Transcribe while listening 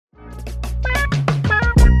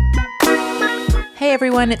Hey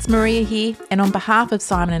everyone, it's Maria here, and on behalf of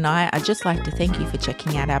Simon and I'd just like to thank you for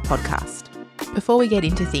checking out our podcast. Before we get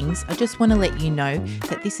into things, I just want to let you know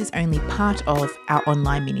that this is only part of our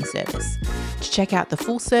online mini-service. To check out the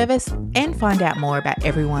full service and find out more about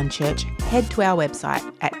Everyone Church, head to our website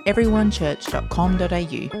at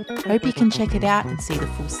everyonechurch.com.au. Hope you can check it out and see the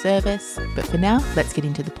full service, but for now, let's get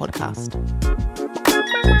into the podcast.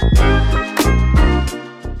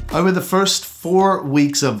 Over the first 4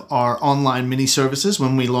 weeks of our online mini-services,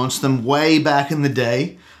 when we launched them way back in the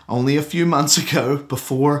day, only a few months ago,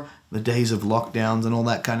 before the days of lockdowns and all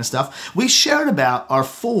that kind of stuff, we shared about our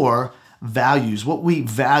 4 values, what we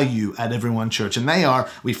value at Everyone Church. And they are,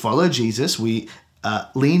 we follow Jesus, we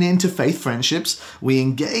lean into faith friendships, we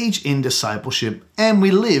engage in discipleship, and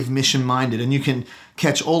we live mission-minded. And you can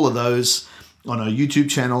catch all of those on our YouTube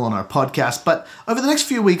channel, on our podcast. But over the next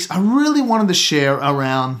few weeks, I really wanted to share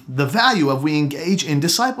around the value of we engage in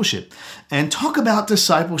discipleship and talk about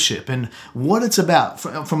discipleship and what it's about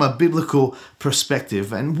from a biblical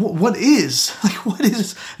perspective. And what is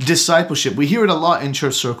discipleship? We hear it a lot in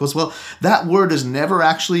church circles. Well, that word is never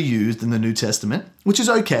actually used in the New Testament, which is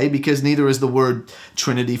okay because neither is the word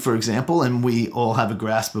Trinity, for example, and we all have a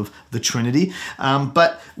grasp of the Trinity.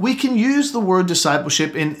 But we can use the word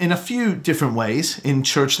discipleship in a few different ways in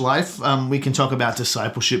church life. We can talk about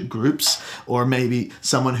discipleship groups, or maybe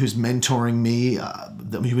someone who's mentoring me.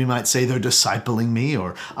 We might say they're discipling me,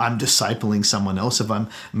 or I'm discipling someone else if I'm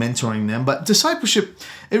mentoring them. But discipleship,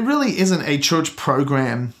 it really isn't a church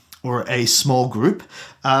program or a small group.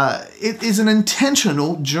 It is an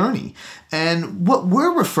intentional journey. And what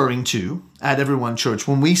we're referring to at Everyone Church,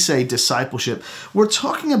 when we say discipleship, we're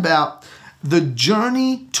talking about the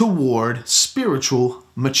journey toward spiritual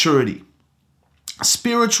maturity.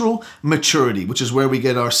 Spiritual maturity, which is where we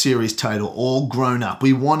get our series title, All Grown Up.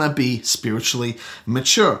 We want to be spiritually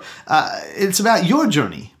mature. It's about your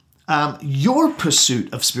journey, your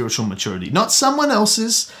pursuit of spiritual maturity, not someone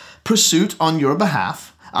else's pursuit on your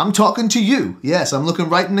behalf. I'm talking to you. Yes, I'm looking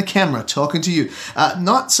right in the camera, talking to you.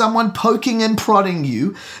 Not someone poking and prodding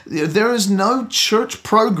you. There is no church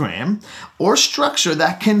program or structure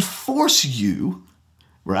that can force you,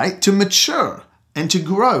 right, to mature and to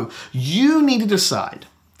grow. You need to decide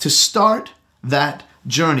to start that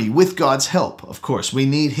journey with God's help. Of course, we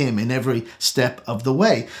need Him in every step of the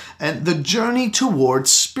way. And the journey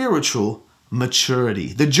towards spiritual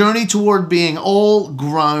maturity, the journey toward being all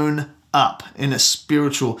grown up in a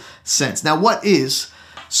spiritual sense. Now, what is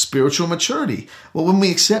spiritual maturity? Well, when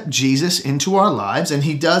we accept Jesus into our lives and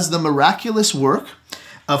He does the miraculous work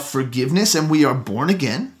of forgiveness and we are born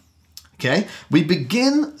again, okay, we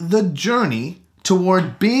begin the journey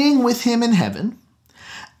toward being with Him in heaven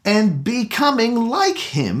and becoming like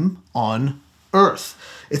Him on earth.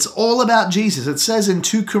 It's all about Jesus. It says in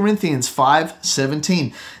 2 Corinthians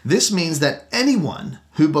 5:17, this means that anyone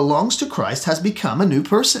who belongs to Christ has become a new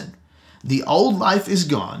person. The old life is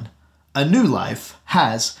gone. A new life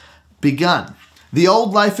has begun. The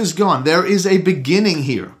old life is gone. There is a beginning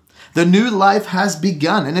here. The new life has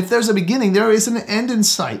begun. And if there's a beginning, there is an end in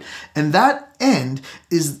sight. And that end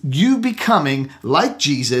is you becoming like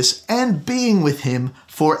Jesus and being with Him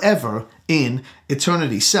forever in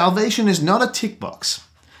eternity. Salvation is not a tick box.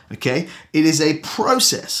 Okay? It is a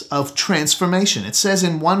process of transformation. It says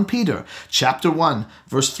in 1 Peter chapter 1,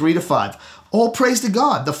 verse 3-5, all praise to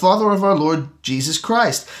God, the Father of our Lord Jesus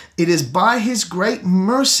Christ. It is by His great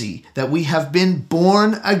mercy that we have been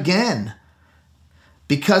born again,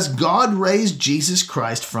 because God raised Jesus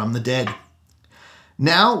Christ from the dead.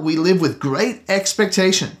 Now we live with great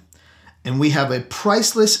expectation, and we have a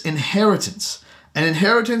priceless inheritance, an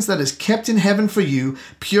inheritance that is kept in heaven for you,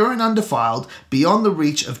 pure and undefiled, beyond the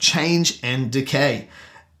reach of change and decay.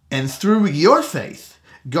 And through your faith,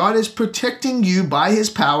 God is protecting you by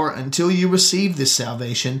His power until you receive this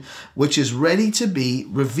salvation, which is ready to be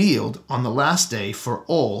revealed on the last day for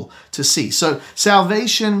all to see. So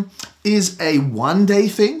salvation is a one-day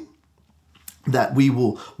thing that we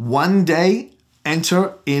will one day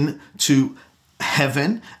enter into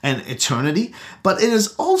heaven and eternity, but it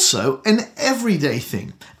is also an everyday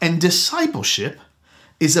thing. And discipleship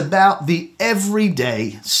is about the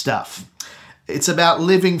everyday stuff. It's about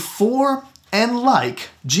living for and like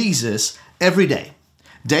Jesus every day,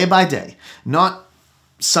 day by day, not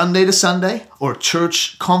Sunday to Sunday or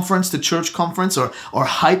church conference to church conference or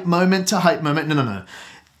hype moment to hype moment. No.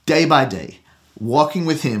 Day by day, walking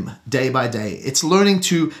with Him day by day. It's learning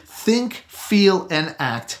to think, feel, and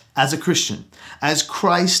act as a Christian, as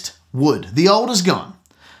Christ would. The old is gone.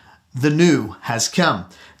 The new has come.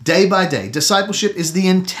 Day by day, discipleship is the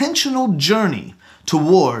intentional journey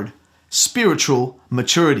toward spiritual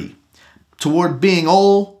maturity. toward being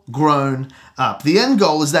all grown up. The end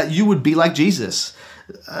goal is that you would be like Jesus,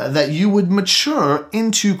 that you would mature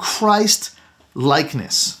into Christ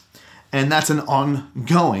likeness. And that's an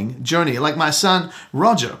ongoing journey. Like my son,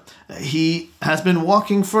 Roger, he has been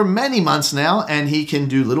walking for many months now, and he can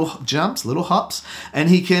do little jumps, little hops, and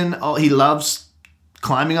he loves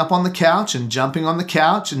climbing up on the couch and jumping on the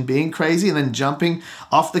couch and being crazy and then jumping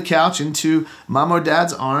off the couch into mom or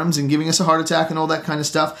dad's arms and giving us a heart attack and all that kind of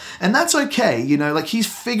stuff. And that's okay. Like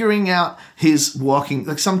he's figuring out his walking.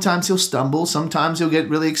 Like sometimes he'll stumble, sometimes he'll get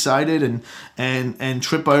really excited and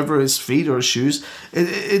trip over his feet or his shoes.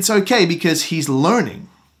 It's okay because he's learning.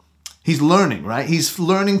 He's learning, right? He's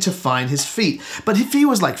learning to find his feet. But if he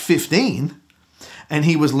was like 15 and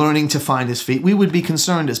he was learning to find his feet, we would be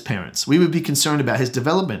concerned as parents. We would be concerned about his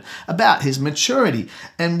development, about his maturity.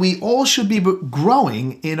 And we all should be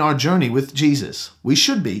growing in our journey with Jesus. We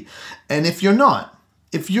should be. And if you're not,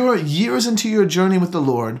 if you're years into your journey with the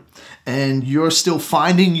Lord and you're still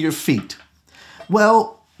finding your feet,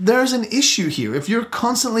 well, there's an issue here. If you're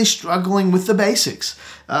constantly struggling with the basics,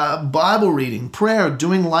 Bible reading, prayer,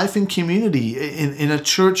 doing life in community, in a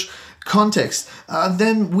church context,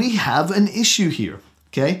 then we have an issue here,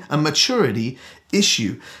 okay? A maturity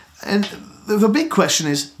issue. And the big question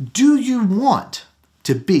is, do you want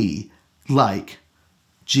to be like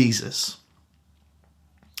Jesus?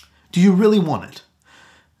 Do you really want it?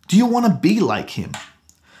 Do you want to be like him?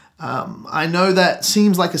 I know that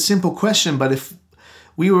seems like a simple question, but if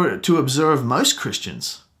we were to observe most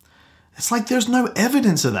Christians, it's like there's no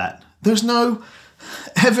evidence of that. There's no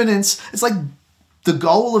evidence. It's like the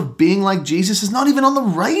goal of being like Jesus is not even on the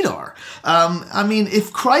radar.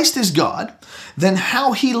 If Christ is God, then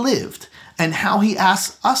how he lived and how he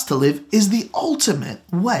asks us to live is the ultimate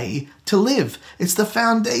way to live. It's the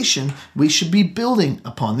foundation we should be building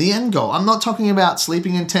upon, the end goal. I'm not talking about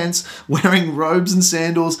sleeping in tents, wearing robes and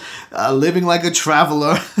sandals, living like a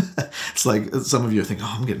traveler. It's like some of you think,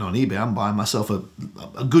 I'm getting on eBay, I'm buying myself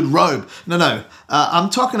a good robe. No. I'm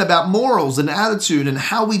talking about morals and attitude and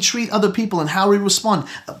how we treat other people and how we respond,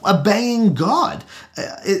 obeying God.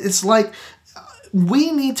 It's like we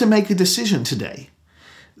need to make a decision today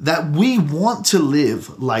that we want to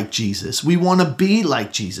live like Jesus. We want to be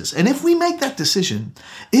like Jesus. And if we make that decision,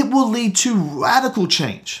 it will lead to radical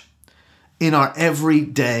change in our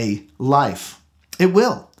everyday life. It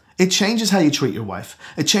will. It changes how you treat your wife.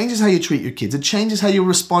 It changes how you treat your kids. It changes how you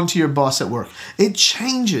respond to your boss at work. It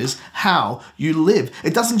changes how you live.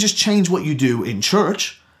 It doesn't just change what you do in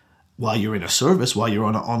church, while you're in a service, while you're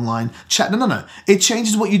on an online chat. No. It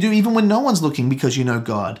changes what you do even when no one's looking, because you know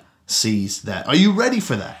God sees that. Are you ready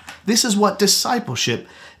for that? This is what discipleship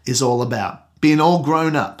is all about, being all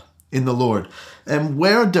grown up in the Lord. And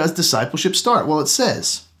where does discipleship start? Well, it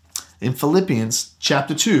says in Philippians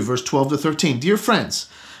chapter 2, verse 12 to 13, "Dear friends,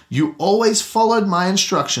 you always followed my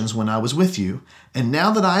instructions when I was with you, and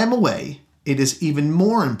now that I am away, it is even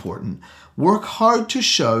more important. Work hard to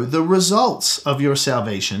show the results of your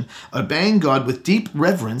salvation, obeying God with deep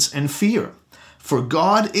reverence and fear. For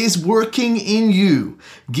God is working in you,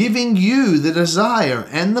 giving you the desire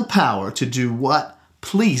and the power to do what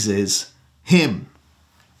pleases him."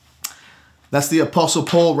 That's the Apostle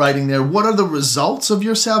Paul writing there. What are the results of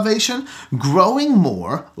your salvation? Growing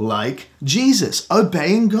more like Jesus,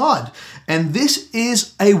 obeying God. And this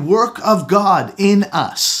is a work of God in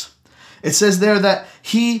us. It says there that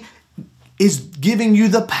he is giving you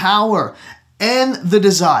the power and the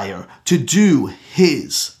desire to do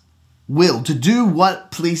his will, to do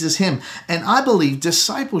what pleases him. And I believe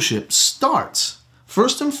discipleship starts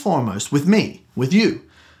first and foremost with me, with you,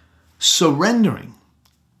 surrendering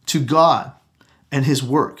to God and his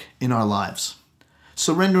work in our lives,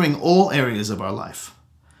 surrendering all areas of our life.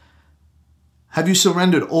 Have you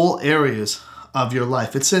surrendered all areas of your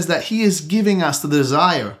life? It says that he is giving us the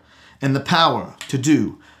desire and the power to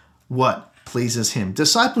do what pleases him.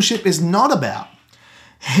 Discipleship is not about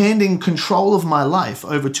handing control of my life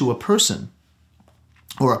over to a person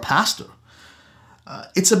or a pastor.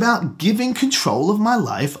 It's about giving control of my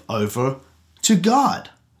life over to God.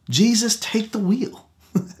 Jesus, take the wheel.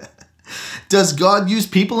 Does God use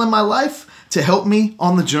people in my life to help me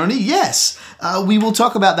on the journey? Yes. We will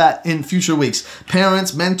talk about that in future weeks.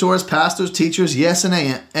 Parents, mentors, pastors, teachers, yes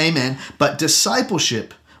and amen. But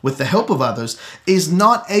discipleship with the help of others is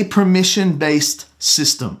not a permission-based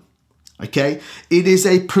system. Okay? It is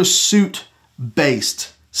a pursuit-based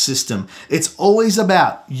system. It's always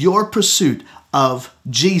about your pursuit of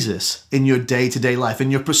Jesus in your day-to-day life,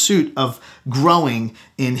 in your pursuit of growing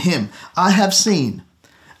in him. I have seen,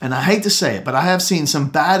 and I hate to say it, but I have seen some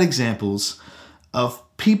bad examples of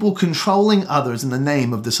people controlling others in the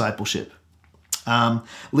name of discipleship.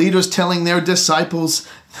 Leaders telling their disciples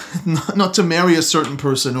not to marry a certain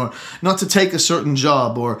person, or not to take a certain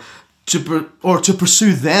job, or to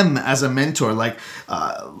pursue them as a mentor, like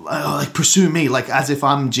pursue me, like as if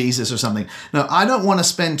I'm Jesus or something. No, I don't want to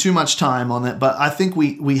spend too much time on it, but I think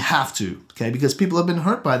we have to, okay? Because people have been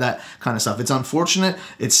hurt by that kind of stuff. It's unfortunate.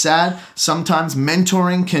 It's sad. Sometimes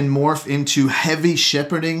mentoring can morph into heavy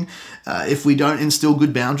shepherding if we don't instill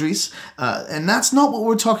good boundaries. And that's not what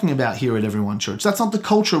we're talking about here at Everyone Church. That's not the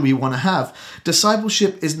culture we want to have.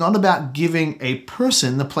 Discipleship is not about giving a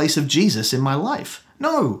person the place of Jesus in my life.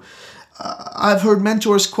 No. I've heard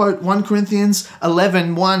mentors quote 1 Corinthians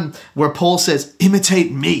 11:1, where Paul says,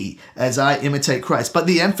 imitate me as I imitate Christ. But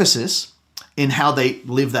the emphasis in how they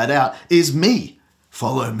live that out is me.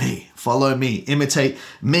 Follow me, imitate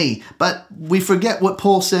me. But we forget what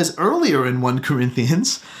Paul says earlier in 1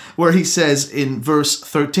 Corinthians, where he says in verse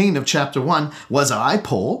 13 of chapter 1, was I,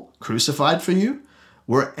 Paul, crucified for you?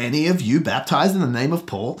 Were any of you baptized in the name of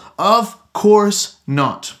Paul? Of course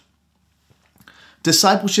not.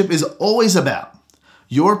 Discipleship is always about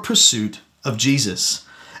your pursuit of Jesus.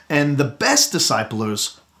 And the best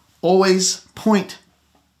disciplers always point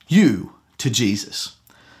you to Jesus.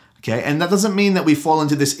 Okay? And that doesn't mean that we fall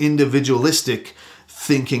into this individualistic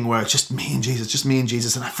thinking where it's just me and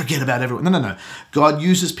Jesus, and I forget about everyone. No. God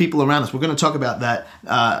uses people around us. We're going to talk about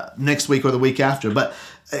that next week or the week after. But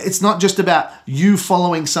it's not just about you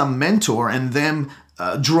following some mentor and them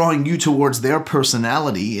drawing you towards their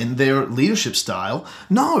personality and their leadership style.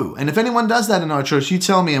 No. And if anyone does that in our church, you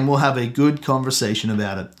tell me and we'll have a good conversation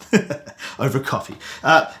about it over coffee.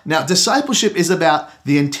 Now, discipleship is about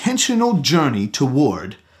the intentional journey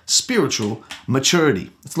toward spiritual maturity.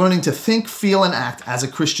 It's learning to think, feel, and act as a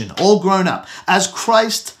Christian, all grown up, as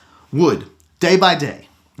Christ would, day by day.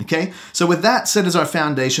 Okay, so with that set as our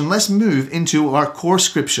foundation, let's move into our core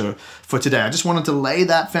scripture for today. I just wanted to lay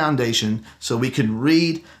that foundation so we can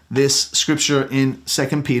read this scripture in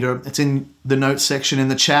 2 Peter. It's in the notes section in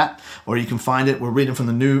the chat, or you can find it. We're reading from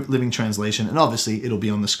the New Living Translation, and obviously it'll be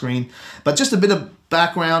on the screen. But just a bit of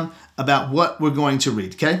background about what we're going to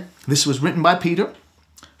read, okay? This was written by Peter,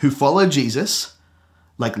 who followed Jesus,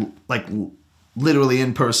 like literally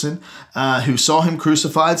in person, who saw him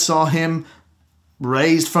crucified, saw him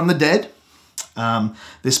raised from the dead.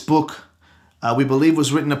 This book, we believe,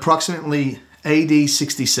 was written approximately AD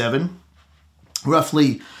 67,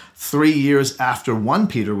 roughly 3 years after 1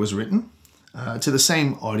 Peter was written, to the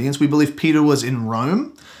same audience. We believe Peter was in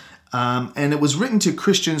Rome, and it was written to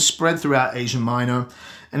Christians spread throughout Asia Minor.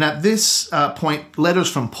 And at this point, letters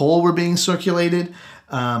from Paul were being circulated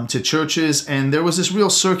to churches, and there was this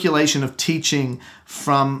real circulation of teaching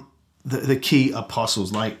from the key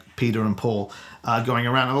apostles like Peter and Paul going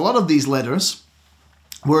around. And a lot of these letters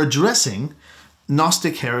were addressing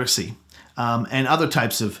Gnostic heresy and other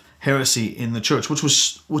types of heresy in the church, which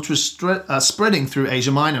was spreading through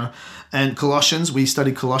Asia Minor. And Colossians, we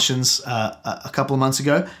studied Colossians a couple of months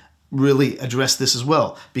ago, really addressed this as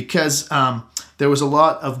well, because there was a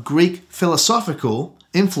lot of Greek philosophical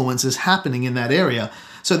influences happening in that area.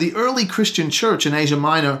 So the early Christian church in Asia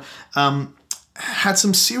Minor had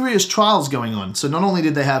some serious trials going on. So not only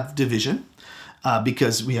did they have division,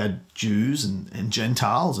 because we had Jews and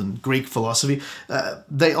Gentiles and Greek philosophy,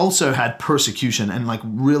 they also had persecution, and like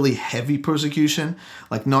really heavy persecution,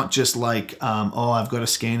 like not just like, I've got to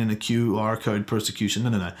scan in a QR code persecution.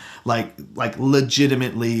 No. Like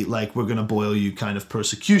legitimately, like we're going to boil you kind of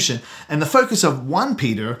persecution. And the focus of 1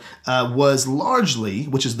 Peter was largely,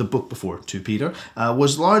 which is the book before 2 Peter,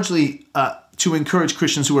 was largely to encourage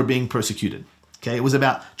Christians who were being persecuted. Okay, it was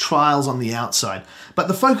about trials on the outside. But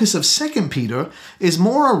the focus of 2 Peter is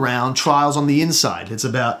more around trials on the inside. It's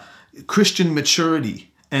about Christian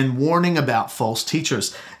maturity and warning about false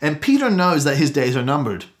teachers. And Peter knows that his days are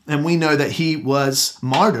numbered. And we know that he was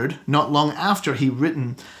martyred not long after he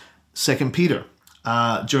written 2 Peter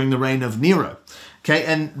during the reign of Nero. Okay,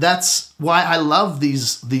 and that's why I love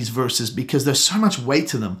these verses, because there's so much weight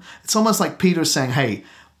to them. It's almost like Peter saying, hey,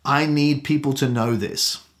 I need people to know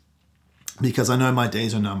this, because I know my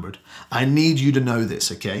days are numbered. I need you to know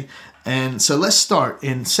this, okay? And so let's start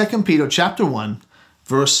in 2 Peter chapter 1,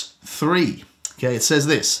 verse 3. Okay, it says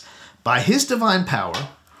this: by his divine power,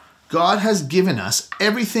 God has given us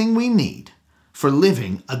everything we need for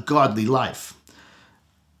living a godly life.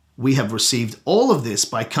 We have received all of this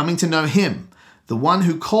by coming to know him, the one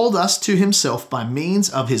who called us to himself by means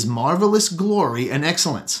of his marvelous glory and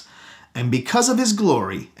excellence. And because of his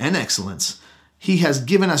glory and excellence, he has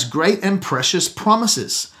given us great and precious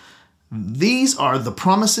promises. These are the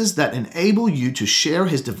promises that enable you to share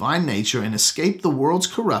his divine nature and escape the world's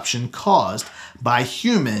corruption caused by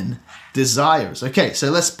human desires. Okay,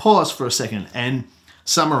 so let's pause for a second and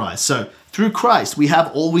summarize. So through Christ, we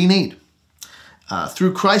have all we need.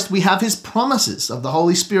 Through Christ, we have his promises of the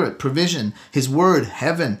Holy Spirit, provision, his word,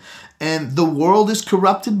 heaven. And the world is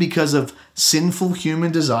corrupted because of sinful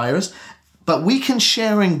human desires, but we can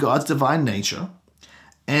share in God's divine nature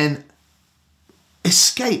and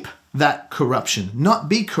escape that corruption, not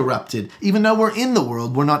be corrupted. Even though we're in the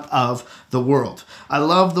world, we're not of the world. I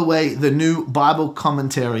love the way the New Bible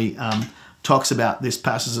Commentary talks about this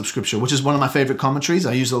passage of scripture, which is one of my favorite commentaries.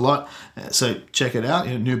 I use it a lot. So check it out,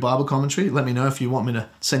 New Bible Commentary. Let me know if you want me to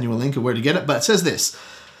send you a link or where to get it. But it says this: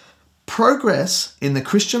 progress in the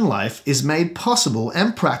Christian life is made possible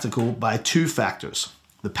and practical by two factors: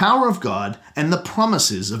 the power of God and the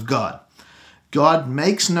promises of God. God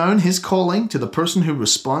makes known his calling to the person who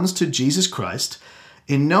responds to Jesus Christ.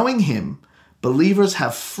 In knowing him, believers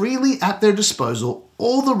have freely at their disposal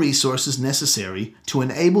all the resources necessary to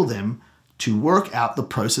enable them to work out the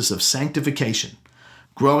process of sanctification,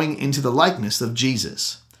 growing into the likeness of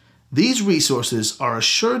Jesus. These resources are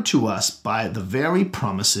assured to us by the very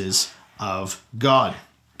promises of God.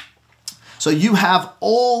 So you have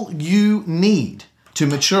all you need to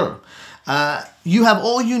mature. You have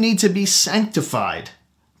all you need to be sanctified.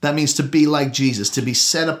 That means to be like Jesus, to be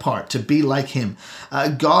set apart, to be like him.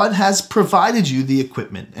 God has provided you the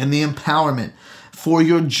equipment and the empowerment for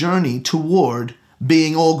your journey toward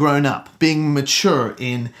being all grown up, being mature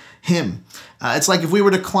in him. It's like if we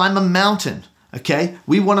were to climb a mountain, okay?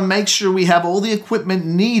 We want to make sure we have all the equipment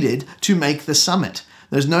needed to make the summit.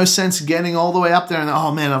 There's no sense getting all the way up there and,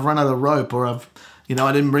 oh man, I've run out of rope, or I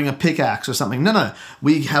didn't bring a pickaxe or something. No.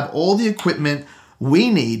 We have all the equipment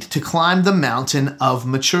we need to climb the mountain of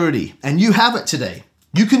maturity. And you have it today.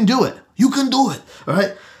 You can do it. You can do it. All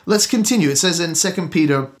right. Let's continue. It says in 2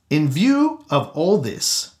 Peter, in view of all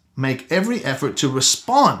this, make every effort to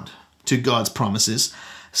respond to God's promises.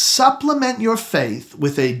 Supplement your faith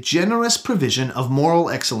with a generous provision of moral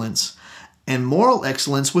excellence, and moral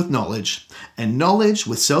excellence with knowledge, and knowledge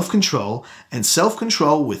with self-control, and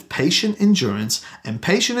self-control with patient endurance, and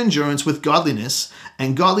patient endurance with godliness,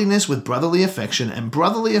 and godliness with brotherly affection, and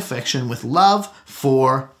brotherly affection with love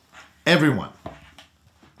for everyone.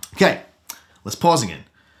 Okay, let's pause again.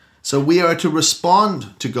 So we are to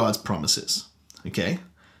respond to God's promises. Okay,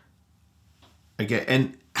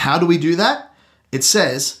 and how do we do that? It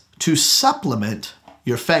says to supplement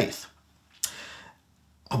your faith.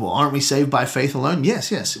 Well, aren't we saved by faith alone?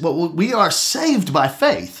 Yes. Well, we are saved by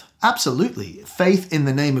faith. Absolutely. Faith in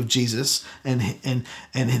the name of Jesus and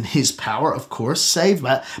in his power, of course, saved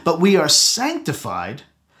by, but we are sanctified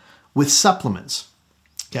with supplements.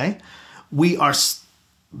 Okay? We are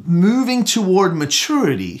moving toward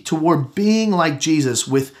maturity, toward being like Jesus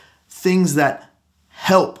with things that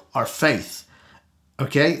help our faith.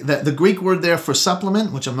 Okay? The Greek word there for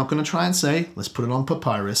supplement, which I'm not going to try and say, let's put it on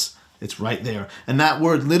papyrus. It's right there. And that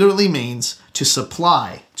word literally means to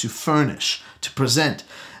supply, to furnish, to present.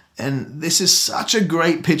 And this is such a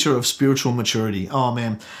great picture of spiritual maturity. Oh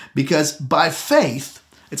man, because by faith,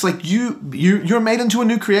 it's like you're made into a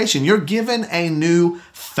new creation. You're given a new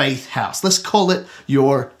faith house. Let's call it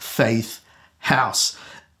your faith house.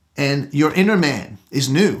 And your inner man is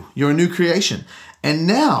new. You're a new creation. And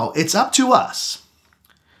now it's up to us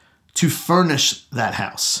to furnish that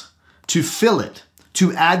house, to fill it,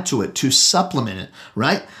 to add to it, to supplement it,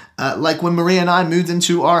 right? Like when Maria and I moved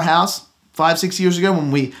into our house 5-6 years ago,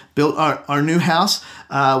 when we built our new house,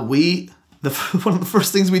 one of the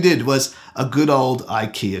first things we did was a good old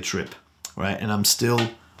IKEA trip, right? And I'm still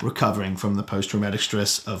recovering from the post-traumatic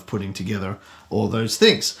stress of putting together all those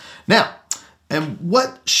things. Now, and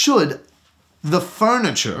what should the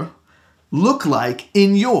furniture look like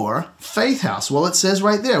in your faith house? Well, it says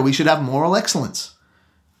right there, we should have moral excellence.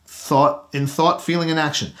 Thought, feeling, and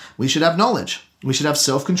action. We should have knowledge. We should have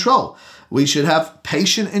self-control. We should have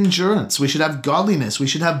patient endurance. We should have godliness. We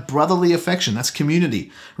should have brotherly affection. That's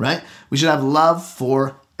community, right? We should have love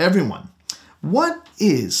for everyone. What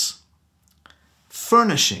is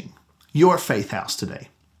furnishing your faith house today?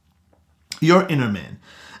 Your inner man.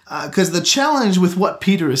 Because the challenge with what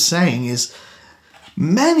Peter is saying is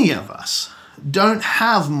many of us don't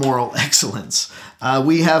have moral excellence.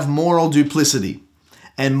 We have moral duplicity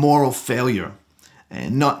and moral failure,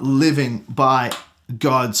 and not living by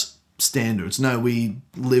God's standards. No, we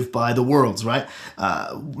live by the world's, right?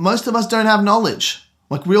 Most of us don't have knowledge,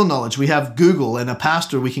 like real knowledge. We have Google and a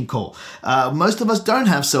pastor we can call. Most of us don't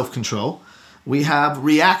have self-control. We have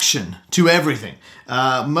reaction to everything.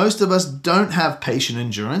 Most of us don't have patient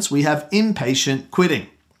endurance. We have impatient quitting.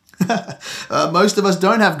 Most of us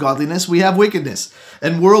don't have godliness. We have wickedness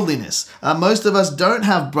and worldliness. Most of us don't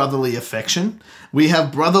have brotherly affection. We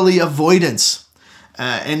have brotherly avoidance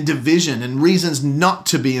and division and reasons not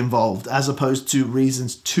to be involved as opposed to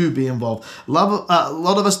reasons to be involved. A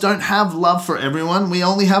lot of us don't have love for everyone. We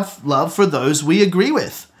only have love for those we agree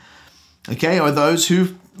with, okay, or those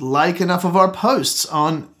who like enough of our posts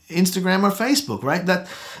on Instagram or Facebook, right?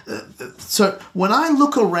 So when I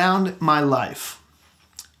look around my life,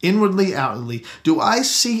 inwardly, outwardly, do I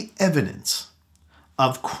see evidence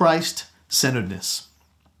of Christ-centeredness?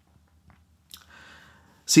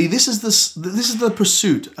 See, this is the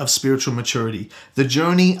pursuit of spiritual maturity, the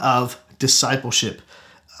journey of discipleship.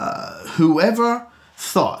 Whoever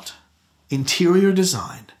thought interior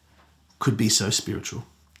design could be so spiritual?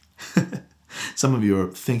 Some of you are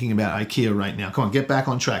thinking about IKEA right now. Come on, get back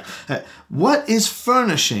on track. What is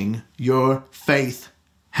furnishing your faith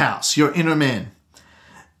house, your inner man?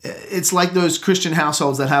 It's like those Christian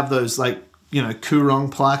households that have those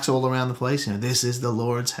Kurong plaques all around the place. This is the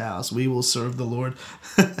Lord's house. We will serve the Lord.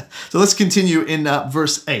 So let's continue in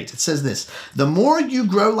verse 8. It says this: the more you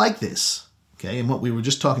grow like this, okay, and what we were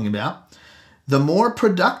just talking about, the more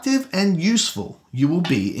productive and useful you will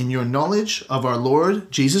be in your knowledge of our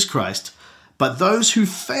Lord Jesus Christ. But those who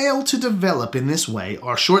fail to develop in this way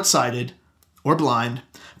are short-sighted or blind,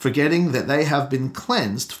 forgetting that they have been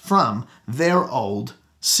cleansed from their old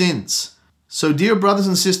sins. So, dear brothers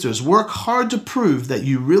and sisters, work hard to prove that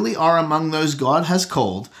you really are among those God has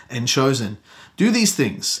called and chosen. Do these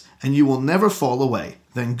things, and you will never fall away.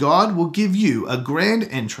 Then God will give you a grand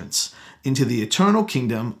entrance into the eternal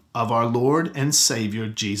kingdom of our Lord and Savior,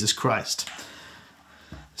 Jesus Christ.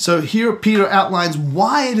 So here Peter outlines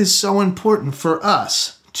why it is so important for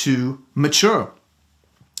us to mature.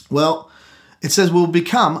 Well, it says we'll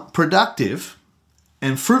become productive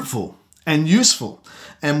and fruitful and useful,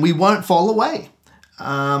 and we won't fall away.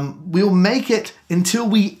 We'll make it until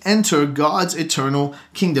we enter God's eternal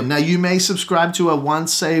kingdom. Now, you may subscribe to a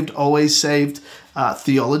once saved, always saved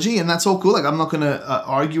theology, and that's all cool. I'm not going to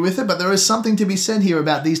argue with it, but there is something to be said here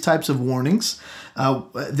about these types of warnings.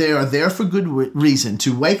 They are there for good reason,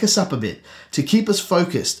 to wake us up a bit, to keep us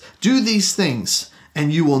focused. Do these things,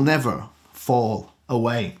 and you will never fall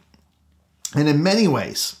away. And in many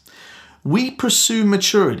ways, we pursue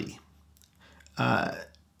maturity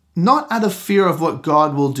not out of fear of what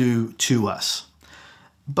God will do to us,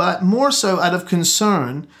 but more so out of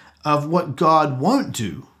concern of what God won't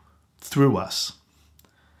do through us.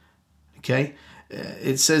 Okay?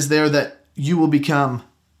 It says there that you will become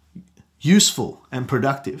useful and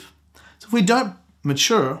productive. So if we don't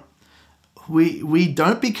mature, we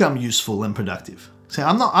don't become useful and productive. So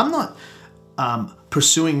I'm not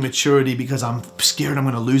pursuing maturity because I'm scared I'm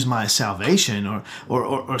going to lose my salvation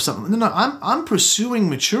or something. No, I'm pursuing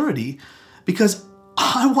maturity because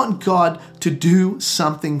I want God to do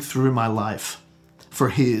something through my life for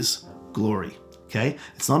His glory. Okay?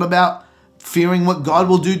 It's not about fearing what God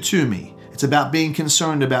will do to me. It's about being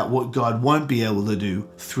concerned about what God won't be able to do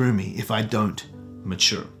through me if I don't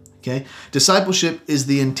mature. Okay? Discipleship is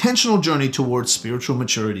the intentional journey towards spiritual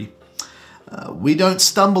maturity. We don't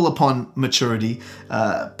stumble upon maturity.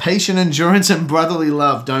 Patient endurance and brotherly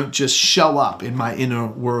love don't just show up in my inner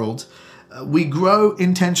world. We grow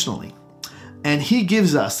intentionally, and He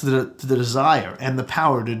gives us the desire and the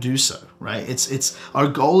power to do so. Right? It's our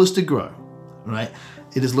goal is to grow. Right?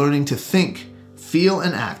 It is learning to think, feel,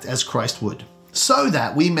 and act as Christ would, so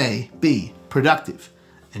that we may be productive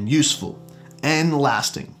and useful and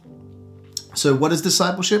lasting. So, what is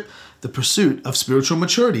discipleship? The pursuit of spiritual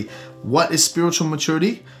maturity. What is spiritual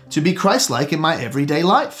maturity? To be Christ-like in my everyday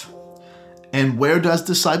life. And where does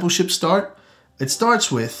discipleship start? It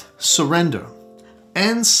starts with surrender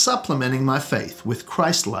and supplementing my faith with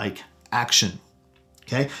Christ-like action.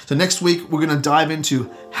 Okay, so next week we're going to dive into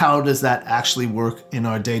how does that actually work in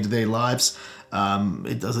our day-to-day lives.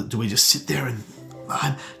 Do we just sit there and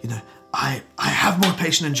I have more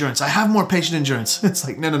patient endurance. I have more patient endurance. It's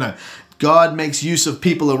like no. God makes use of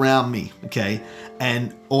people around me, okay,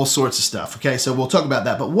 and all sorts of stuff, okay? So we'll talk about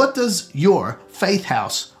that. But what does your faith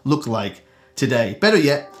house look like today? Better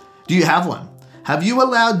yet, do you have one? Have you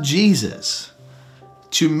allowed Jesus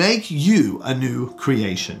to make you a new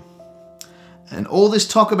creation? And all this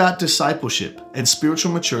talk about discipleship and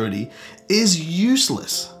spiritual maturity is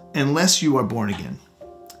useless unless you are born again.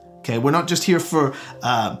 Okay, we're not just here for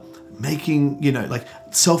making,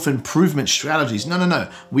 self-improvement strategies. No.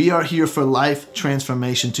 We are here for life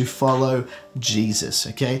transformation to follow Jesus,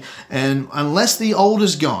 okay? And unless the old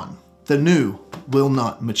is gone, the new will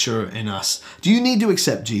not mature in us. Do you need to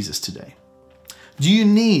accept Jesus today? Do you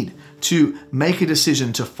need to make a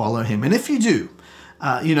decision to follow him? And if you do,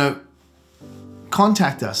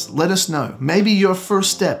 contact us. Let us know. Maybe your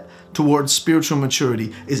first step towards spiritual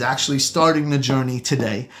maturity is actually starting the journey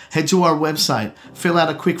today. Head to our website, fill out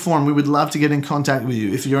a quick form. We would love to get in contact with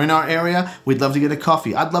you. If you're in our area, we'd love to get a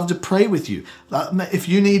coffee. I'd love to pray with you. If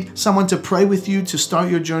you need someone to pray with you to start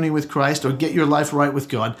your journey with Christ or get your life right with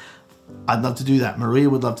God, I'd love to do that. Maria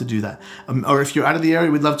would love to do that. Or if you're out of the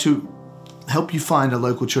area, we'd love to help you find a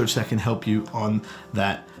local church that can help you on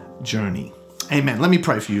that journey. Amen. Let me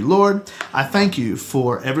pray for you. Lord, I thank you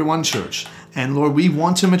for Everyone Church. And Lord, we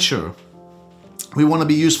want to mature. We want to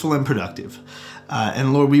be useful and productive.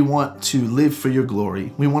 And Lord, we want to live for your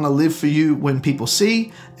glory. We want to live for you when people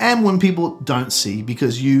see and when people don't see,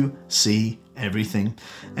 because you see everything.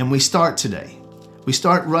 And we start today. We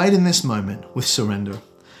start right in this moment with surrender.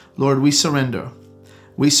 Lord, we surrender.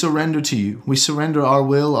 We surrender to you. We surrender our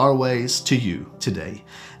will, our ways to you today.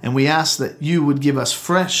 And we ask that you would give us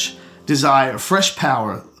fresh desire, fresh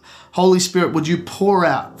power. Holy Spirit, would you pour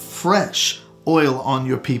out fresh oil on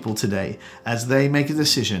your people today as they make a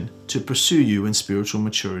decision to pursue you in spiritual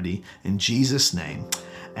maturity. In Jesus' name,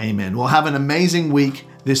 amen. We'll have an amazing week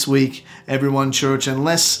this week, Everyone Church, and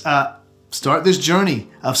let's start this journey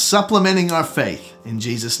of supplementing our faith. In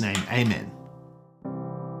Jesus' name, amen.